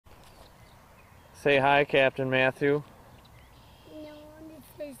Say hi, Captain Matthew. No, I want to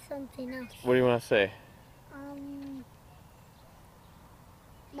say something else. What do you want to say?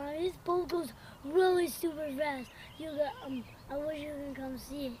 This boat goes really super fast. I wish you could come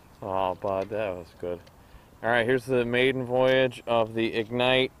see it. Oh, bud, that was good. All right, here's the maiden voyage of the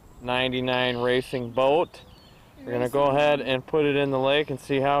Ignite 99 racing boat. We're gonna go ahead and put it in the lake and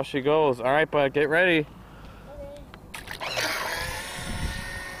see how she goes. All right, bud, get ready. Okay.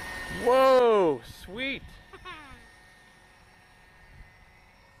 Whoa, sweet.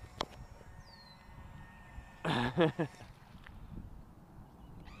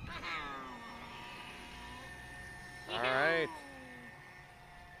 All right.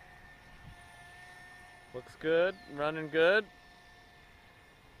 Looks good, running good.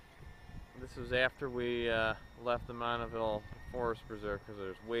 This was after we left the Monteville Forest Preserve because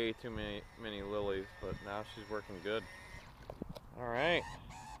there's way too many lilies, but now she's working good. All right.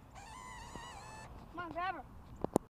 Come on, grab her.